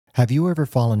Have you ever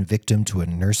fallen victim to a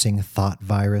nursing thought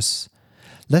virus?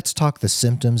 Let's talk the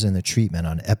symptoms and the treatment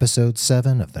on episode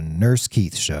 7 of The Nurse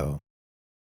Keith Show.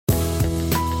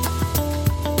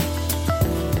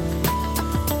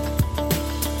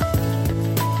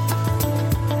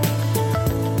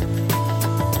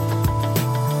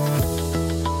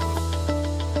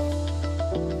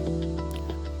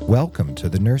 Welcome to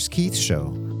The Nurse Keith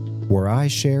Show, where I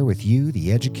share with you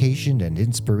the education and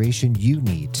inspiration you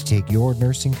need to take your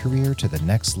nursing career to the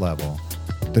next level.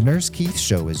 The Nurse Keith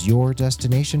Show is your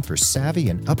destination for savvy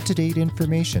and up-to-date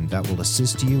information that will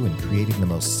assist you in creating the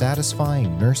most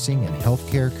satisfying nursing and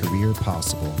healthcare career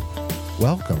possible.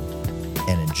 Welcome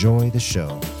and enjoy the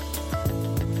show.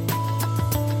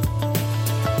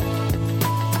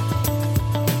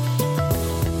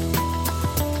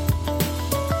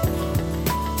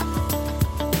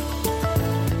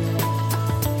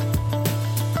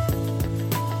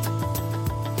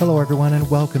 Hello, everyone, and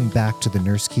welcome back to the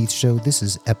Nurse Keith Show. This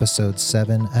is episode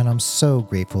 7, and I'm so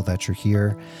grateful that you're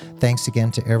here. Thanks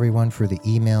again to everyone for the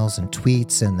emails and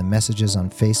tweets and the messages on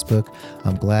Facebook.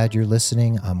 I'm glad you're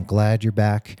listening. I'm glad you're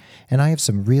back. And I have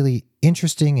some really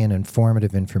interesting and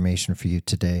informative information for you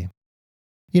today.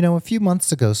 You know, a few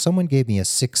months ago, someone gave me a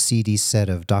 6-CD set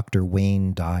of Dr.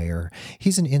 Wayne Dyer.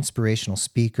 He's an inspirational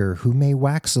speaker who may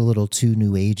wax a little too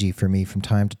new agey for me from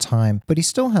time to time, but he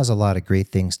still has a lot of great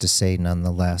things to say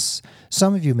nonetheless.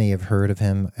 Some of you may have heard of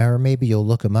him, or maybe you'll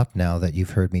look him up now that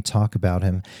you've heard me talk about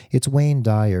him. It's Wayne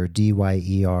Dyer,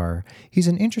 D-Y-E-R. He's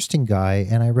an interesting guy,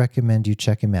 and I recommend you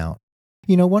check him out.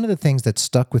 You know, one of the things that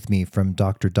stuck with me from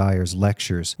Dr. Dyer's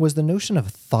lectures was the notion of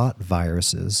thought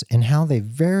viruses and how they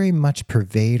very much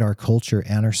pervade our culture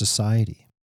and our society.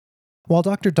 While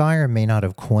Dr. Dyer may not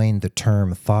have coined the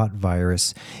term thought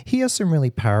virus, he has some really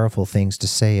powerful things to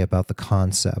say about the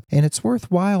concept, and it's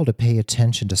worthwhile to pay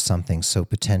attention to something so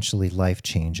potentially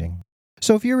life-changing.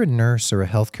 So if you're a nurse or a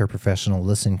healthcare professional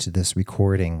listening to this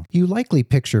recording, you likely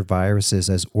picture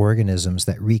viruses as organisms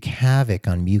that wreak havoc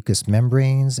on mucous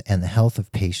membranes and the health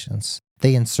of patients.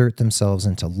 They insert themselves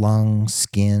into lungs,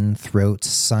 skin, throats,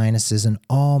 sinuses, and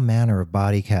all manner of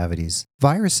body cavities.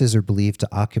 Viruses are believed to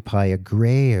occupy a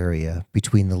gray area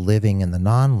between the living and the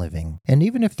non-living, and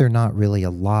even if they're not really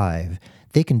alive,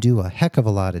 they can do a heck of a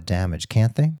lot of damage,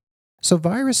 can't they? So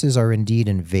viruses are indeed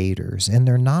invaders, and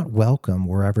they're not welcome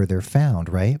wherever they're found,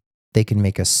 right? They can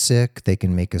make us sick, they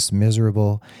can make us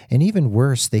miserable, and even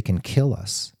worse, they can kill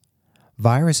us.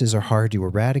 Viruses are hard to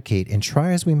eradicate, and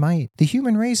try as we might, the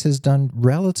human race has done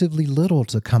relatively little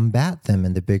to combat them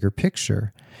in the bigger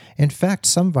picture. In fact,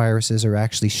 some viruses are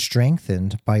actually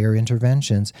strengthened by our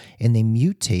interventions, and they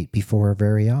mutate before our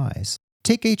very eyes.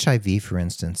 Take HIV, for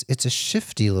instance. It's a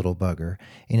shifty little bugger,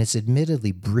 and its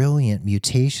admittedly brilliant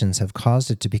mutations have caused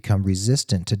it to become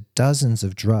resistant to dozens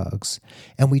of drugs,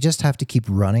 and we just have to keep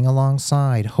running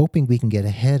alongside, hoping we can get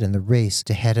ahead in the race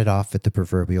to head it off at the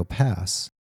proverbial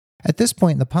pass. At this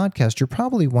point in the podcast, you're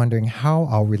probably wondering how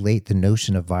I'll relate the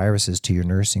notion of viruses to your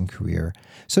nursing career,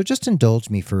 so just indulge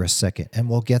me for a second, and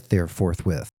we'll get there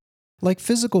forthwith. Like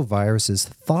physical viruses,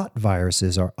 thought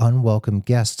viruses are unwelcome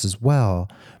guests as well,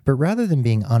 but rather than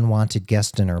being unwanted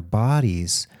guests in our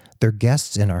bodies, they're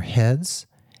guests in our heads,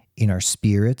 in our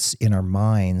spirits, in our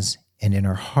minds, and in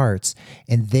our hearts,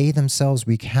 and they themselves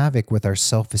wreak havoc with our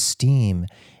self-esteem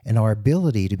and our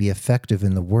ability to be effective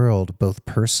in the world, both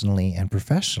personally and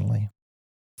professionally.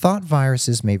 Thought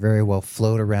viruses may very well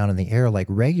float around in the air like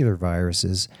regular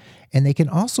viruses, and they can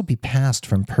also be passed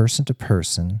from person to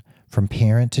person, from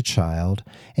parent to child,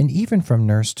 and even from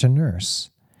nurse to nurse.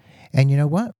 And you know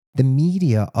what? The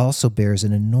media also bears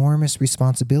an enormous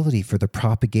responsibility for the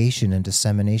propagation and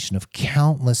dissemination of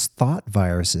countless thought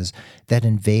viruses that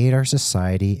invade our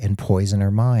society and poison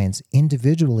our minds,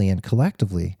 individually and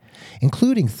collectively,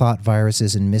 including thought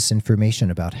viruses and misinformation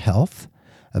about health,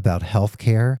 about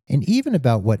healthcare, and even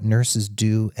about what nurses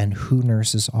do and who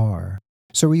nurses are.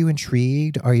 So are you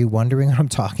intrigued? Are you wondering what I'm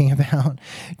talking about?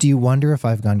 Do you wonder if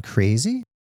I've gone crazy?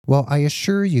 Well, I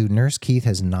assure you, Nurse Keith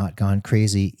has not gone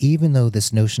crazy, even though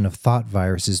this notion of thought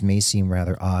viruses may seem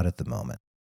rather odd at the moment.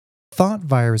 Thought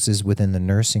viruses within the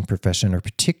nursing profession are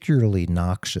particularly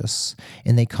noxious,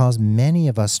 and they cause many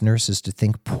of us nurses to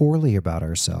think poorly about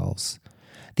ourselves.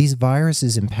 These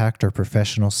viruses impact our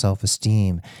professional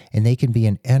self-esteem, and they can be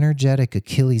an energetic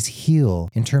Achilles heel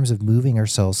in terms of moving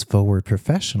ourselves forward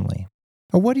professionally.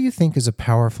 Or what do you think is a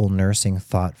powerful nursing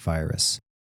thought virus?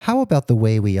 How about the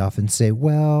way we often say,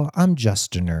 well, I'm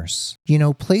just a nurse?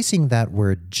 Placing that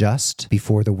word just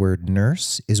before the word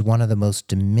nurse is one of the most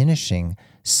diminishing,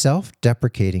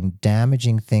 self-deprecating,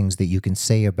 damaging things that you can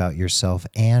say about yourself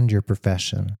and your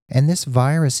profession. And this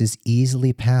virus is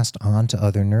easily passed on to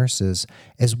other nurses,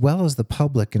 as well as the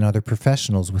public and other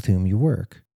professionals with whom you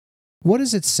work. What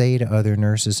does it say to other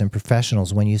nurses and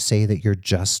professionals when you say that you're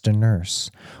just a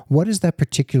nurse? What does that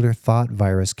particular thought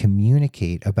virus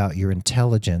communicate about your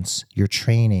intelligence, your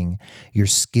training, your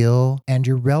skill, and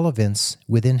your relevance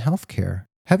within healthcare?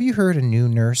 Have you heard a new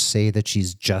nurse say that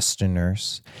she's just a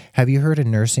nurse? Have you heard a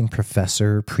nursing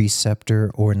professor, preceptor,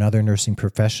 or another nursing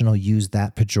professional use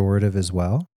that pejorative as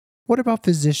well? What about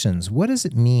physicians? What does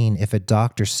it mean if a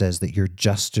doctor says that you're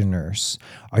just a nurse?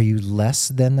 Are you less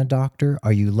than the doctor?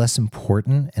 Are you less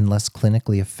important and less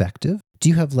clinically effective? Do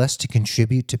you have less to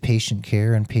contribute to patient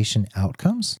care and patient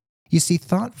outcomes? You see,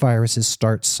 thought viruses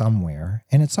start somewhere,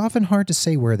 and it's often hard to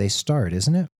say where they start,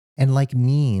 isn't it? And like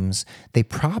memes, they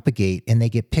propagate and they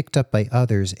get picked up by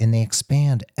others and they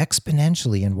expand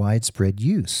exponentially in widespread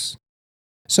use.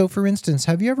 So, for instance,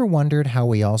 have you ever wondered how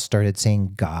we all started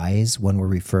saying guys when we're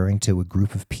referring to a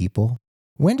group of people?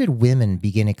 When did women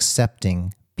begin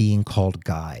accepting being called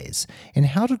guys? And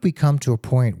how did we come to a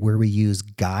point where we use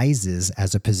guises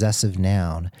as a possessive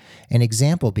noun? An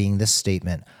example being this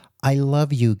statement, I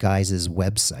love you guys'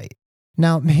 website.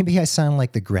 Now, maybe I sound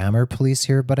like the grammar police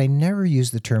here, but I never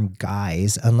use the term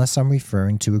guys unless I'm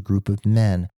referring to a group of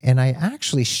men. And I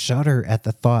actually shudder at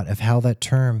the thought of how that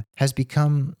term has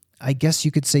become, I guess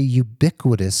you could say,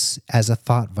 ubiquitous as a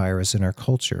thought virus in our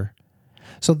culture.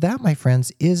 So that, my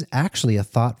friends, is actually a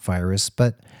thought virus,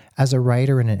 but as a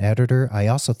writer and an editor, I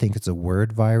also think it's a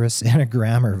word virus and a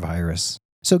grammar virus.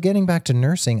 So getting back to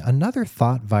nursing, another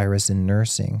thought virus in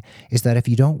nursing is that if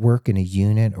you don't work in a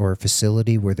unit or a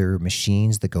facility where there are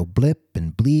machines that go blip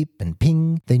and bleep and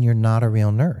ping, then you're not a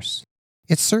real nurse.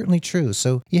 It's certainly true.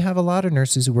 So you have a lot of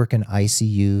nurses who work in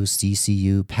ICU,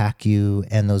 CCU, PACU,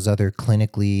 and those other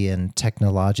clinically and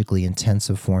technologically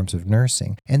intensive forms of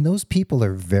nursing. And those people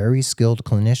are very skilled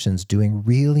clinicians doing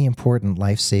really important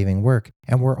life-saving work.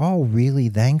 And we're all really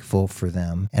thankful for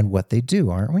them and what they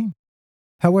do, aren't we?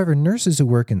 However, nurses who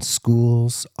work in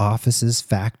schools, offices,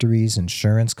 factories,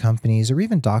 insurance companies, or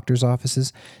even doctors'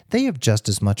 offices, they have just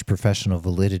as much professional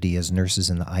validity as nurses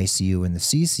in the ICU and the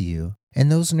CCU.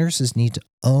 And those nurses need to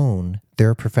own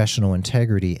their professional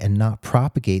integrity and not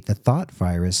propagate the thought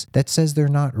virus that says they're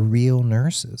not real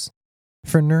nurses.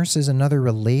 For nurses, another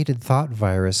related thought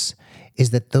virus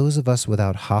is that those of us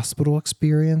without hospital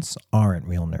experience aren't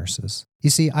real nurses. You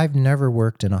see, I've never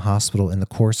worked in a hospital in the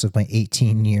course of my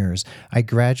 18 years. I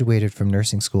graduated from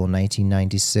nursing school in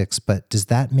 1996, but does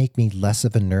that make me less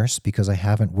of a nurse because I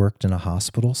haven't worked in a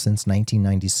hospital since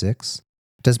 1996?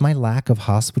 Does my lack of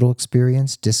hospital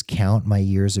experience discount my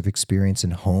years of experience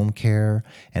in home care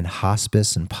and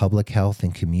hospice and public health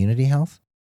and community health?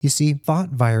 You see, thought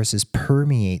viruses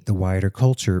permeate the wider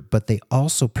culture, but they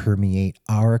also permeate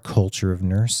our culture of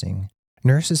nursing.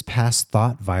 Nurses pass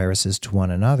thought viruses to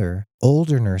one another.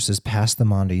 Older nurses pass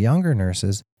them on to younger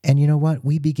nurses. And you know what?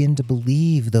 We begin to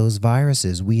believe those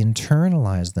viruses. We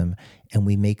internalize them and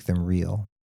we make them real.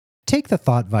 Take the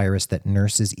thought virus that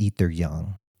nurses eat their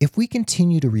young. If we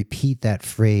continue to repeat that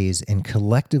phrase and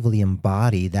collectively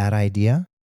embody that idea,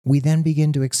 we then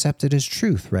begin to accept it as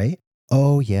truth, right?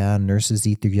 Oh yeah, nurses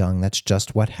eat their young. That's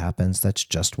just what happens. That's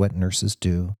just what nurses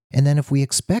do. And then if we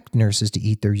expect nurses to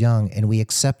eat their young and we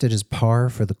accept it as par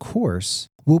for the course,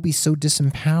 we'll be so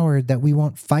disempowered that we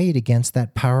won't fight against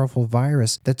that powerful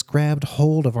virus that's grabbed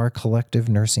hold of our collective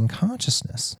nursing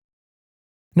consciousness.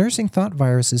 Nursing thought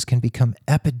viruses can become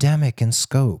epidemic in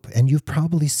scope, and you've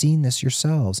probably seen this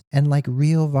yourselves. And like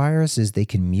real viruses, they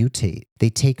can mutate. They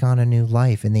take on a new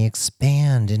life, and they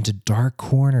expand into dark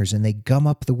corners, and they gum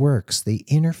up the works. They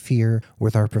interfere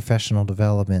with our professional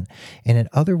development, and it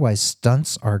otherwise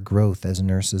stunts our growth as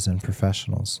nurses and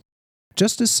professionals.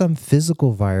 Just as some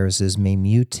physical viruses may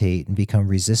mutate and become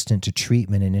resistant to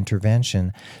treatment and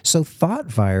intervention, so thought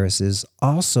viruses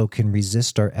also can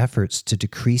resist our efforts to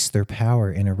decrease their power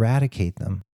and eradicate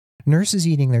them. Nurses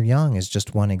eating their young is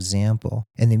just one example,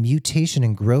 and the mutation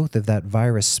and growth of that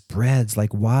virus spreads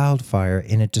like wildfire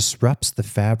and it disrupts the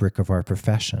fabric of our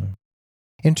profession.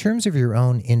 In terms of your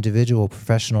own individual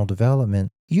professional development,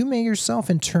 you may yourself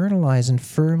internalize and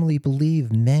firmly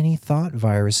believe many thought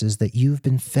viruses that you've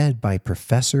been fed by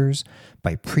professors,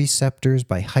 by preceptors,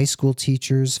 by high school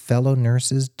teachers, fellow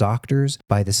nurses, doctors,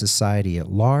 by the society at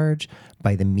large,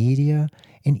 by the media,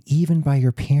 and even by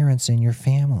your parents and your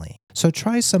family. So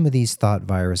try some of these thought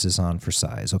viruses on for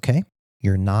size, okay?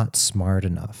 You're not smart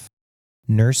enough.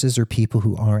 Nurses are people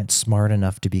who aren't smart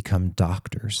enough to become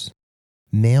doctors.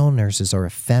 Male nurses are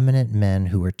effeminate men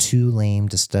who are too lame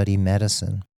to study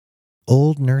medicine.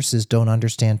 Old nurses don't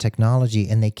understand technology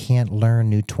and they can't learn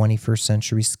new 21st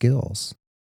century skills.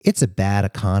 It's a bad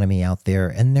economy out there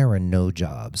and there are no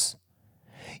jobs.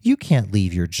 You can't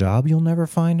leave your job, you'll never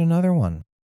find another one.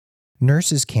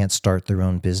 Nurses can't start their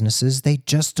own businesses, they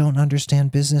just don't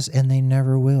understand business and they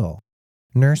never will.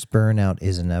 Nurse burnout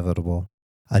is inevitable.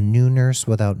 A new nurse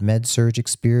without med-surg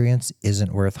experience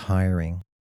isn't worth hiring.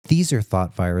 These are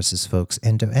thought viruses, folks,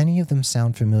 and do any of them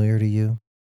sound familiar to you?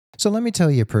 So let me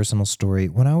tell you a personal story.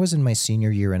 When I was in my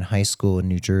senior year in high school in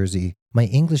New Jersey, my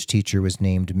English teacher was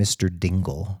named Mr.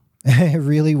 Dingle. It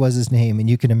really was his name, and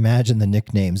you can imagine the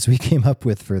nicknames we came up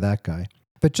with for that guy.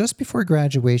 But just before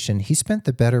graduation, he spent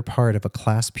the better part of a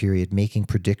class period making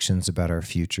predictions about our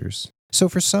futures. So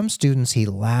for some students, he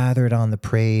lathered on the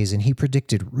praise and he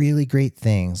predicted really great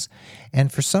things.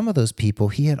 And for some of those people,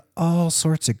 he had all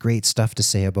sorts of great stuff to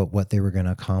say about what they were going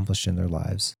to accomplish in their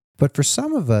lives. But for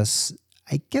some of us,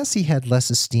 I guess he had less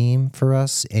esteem for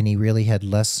us and he really had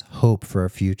less hope for our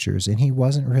futures, and he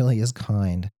wasn't really as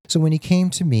kind. So when he came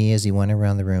to me as he went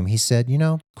around the room, he said,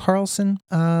 Carlson,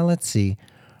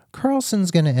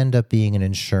 Carlson's going to end up being an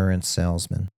insurance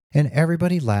salesman. And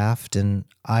everybody laughed, and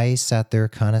I sat there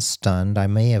kind of stunned. I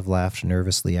may have laughed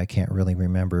nervously, I can't really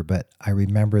remember, but I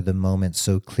remember the moment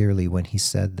so clearly when he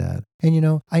said that.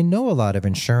 And I know a lot of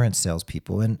insurance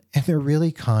salespeople, and they're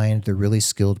really kind, they're really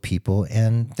skilled people,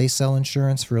 and they sell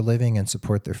insurance for a living and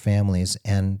support their families,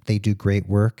 and they do great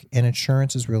work, and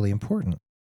insurance is really important.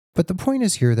 But the point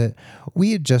is here that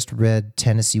we had just read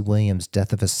Tennessee Williams'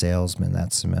 Death of a Salesman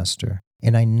that semester.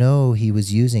 And I know he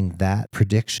was using that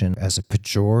prediction as a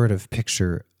pejorative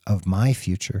picture of my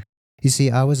future. You see,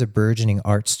 I was a burgeoning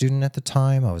art student at the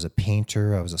time. I was a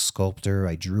painter. I was a sculptor.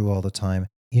 I drew all the time.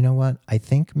 You know what? I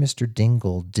think Mr.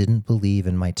 Dingle didn't believe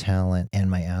in my talent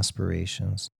and my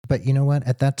aspirations. But you know what?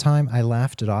 At that time, I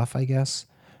laughed it off, I guess.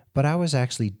 But I was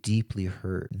actually deeply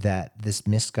hurt that this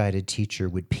misguided teacher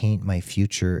would paint my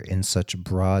future in such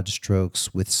broad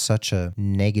strokes with such a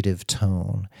negative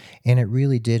tone. And it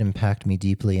really did impact me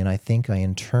deeply, and I think I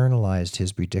internalized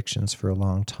his predictions for a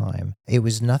long time. It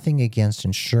was nothing against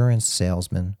insurance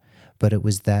salesmen, but it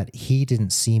was that he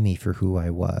didn't see me for who I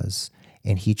was,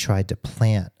 and he tried to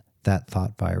plant that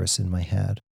thought virus in my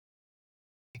head.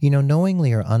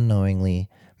 Knowingly or unknowingly,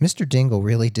 Mr. Dingle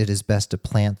really did his best to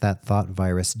plant that thought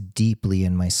virus deeply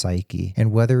in my psyche.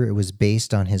 And whether it was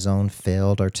based on his own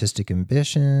failed artistic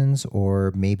ambitions,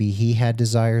 or maybe he had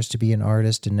desires to be an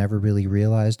artist and never really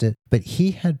realized it, but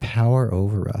he had power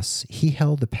over us. He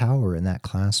held the power in that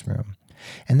classroom.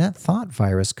 And that thought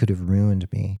virus could have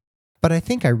ruined me. But I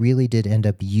think I really did end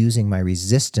up using my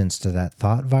resistance to that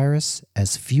thought virus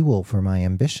as fuel for my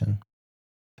ambition.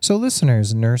 So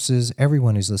listeners, nurses,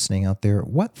 everyone who's listening out there,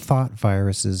 what thought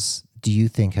viruses do you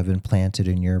think have been planted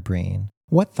in your brain?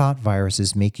 What thought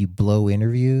viruses make you blow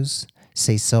interviews,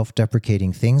 say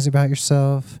self-deprecating things about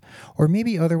yourself, or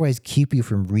maybe otherwise keep you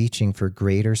from reaching for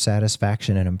greater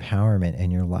satisfaction and empowerment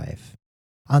in your life?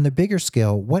 On the bigger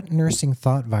scale, what nursing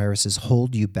thought viruses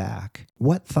hold you back?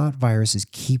 What thought viruses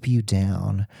keep you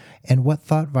down? And what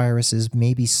thought viruses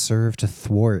maybe serve to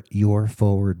thwart your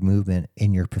forward movement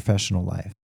in your professional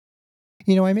life?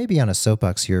 I may be on a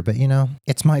soapbox here, but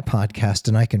it's my podcast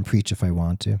and I can preach if I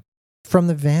want to. From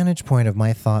the vantage point of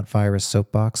my thought virus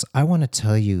soapbox, I want to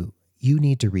tell you, you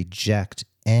need to reject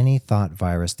any thought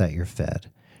virus that you're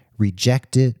fed.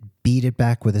 Reject it, beat it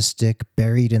back with a stick,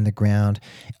 bury it in the ground.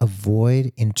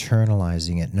 Avoid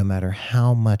internalizing it no matter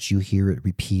how much you hear it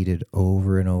repeated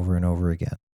over and over and over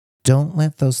again. Don't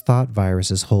let those thought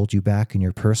viruses hold you back in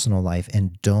your personal life,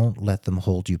 and don't let them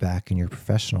hold you back in your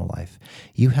professional life.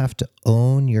 You have to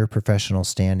own your professional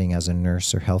standing as a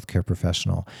nurse or healthcare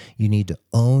professional. You need to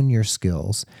own your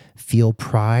skills, feel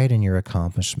pride in your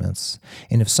accomplishments.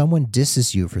 And if someone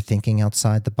disses you for thinking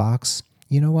outside the box,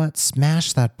 you know what?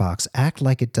 Smash that box. Act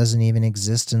like it doesn't even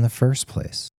exist in the first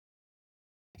place.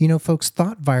 Folks,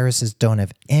 thought viruses don't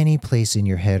have any place in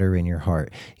your head or in your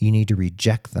heart. You need to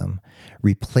reject them.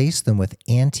 Replace them with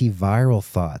antiviral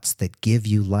thoughts that give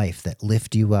you life, that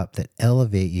lift you up, that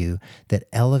elevate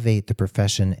the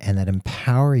profession, and that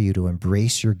empower you to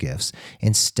embrace your gifts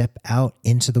and step out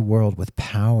into the world with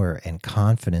power and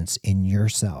confidence in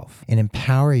yourself, and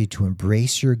empower you to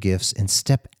embrace your gifts and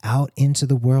step out into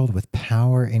the world with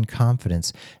power and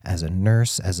confidence as a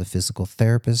nurse, as a physical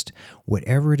therapist,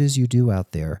 whatever it is you do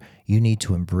out there. You need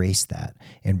to embrace that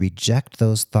and reject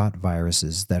those thought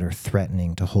viruses that are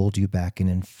threatening to hold you back and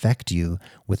infect you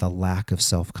with a lack of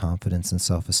self-confidence and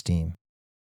self-esteem.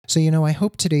 So, I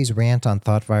hope today's rant on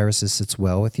thought viruses sits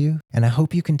well with you, and I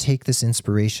hope you can take this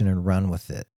inspiration and run with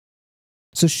it.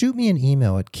 So shoot me an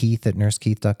email at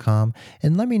keith@nursekeith.com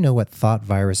and let me know what thought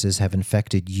viruses have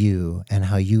infected you and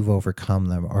how you've overcome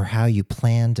them or how you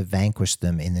plan to vanquish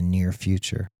them in the near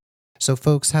future. So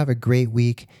folks, have a great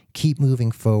week. Keep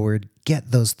moving forward.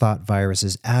 Get those thought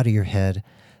viruses out of your head.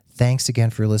 Thanks again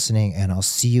for listening, and I'll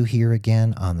see you here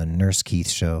again on the Nurse Keith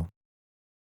Show.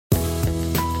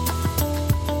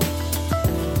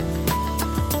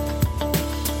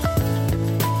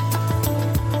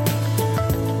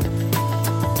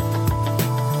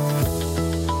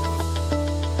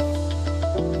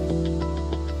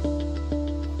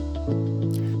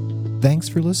 Thanks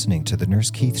for listening to the Nurse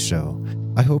Keith Show.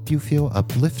 I hope you feel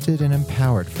uplifted and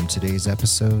empowered from today's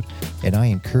episode, and I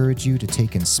encourage you to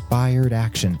take inspired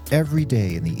action every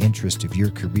day in the interest of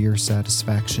your career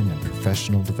satisfaction and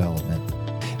professional development.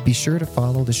 Be sure to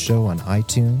follow the show on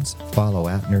iTunes, follow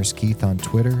 @Nurse Keith on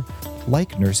Twitter,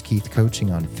 like Nurse Keith Coaching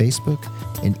on Facebook,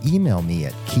 and email me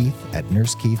at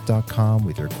keith@nursekeith.com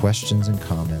with your questions and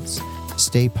comments.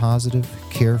 Stay positive,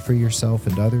 care for yourself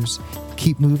and others,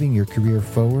 keep moving your career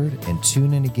forward, and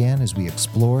tune in again as we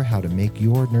explore how to make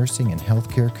your nursing and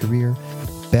healthcare career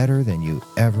better than you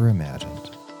ever imagined.